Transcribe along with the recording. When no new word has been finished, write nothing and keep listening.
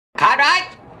Cartwright?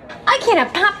 I can't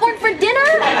have popcorn for dinner.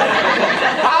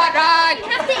 Cartwright! I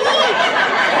have to eat.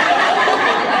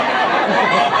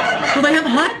 Well, they have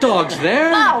hot dogs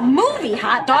there. Oh, movie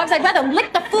hot dogs. I'd rather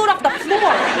lick the food off the floor.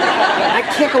 I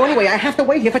can't go anyway. I have to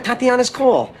wait here for Tatiana's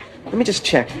call. Let me just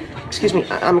check. Excuse me,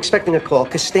 I'm expecting a call.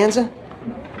 Costanza?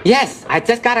 Yes, I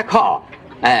just got a call.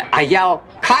 I yell,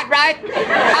 Cartwright!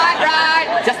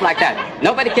 Cartwright! Just like that.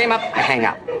 Nobody came up, I hang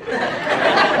up.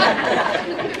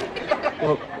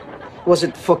 Well, was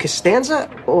it for Costanza,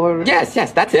 or...? Yes,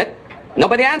 that's it.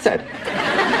 Nobody answered.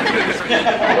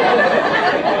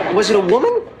 Was it a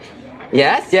woman?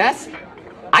 Yes.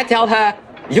 I tell her,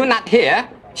 you're not here.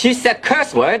 She said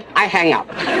curse word, I hang up.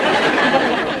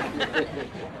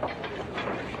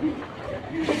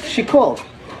 She called.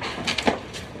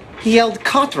 He yelled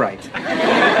Cartwright.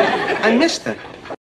 I missed her.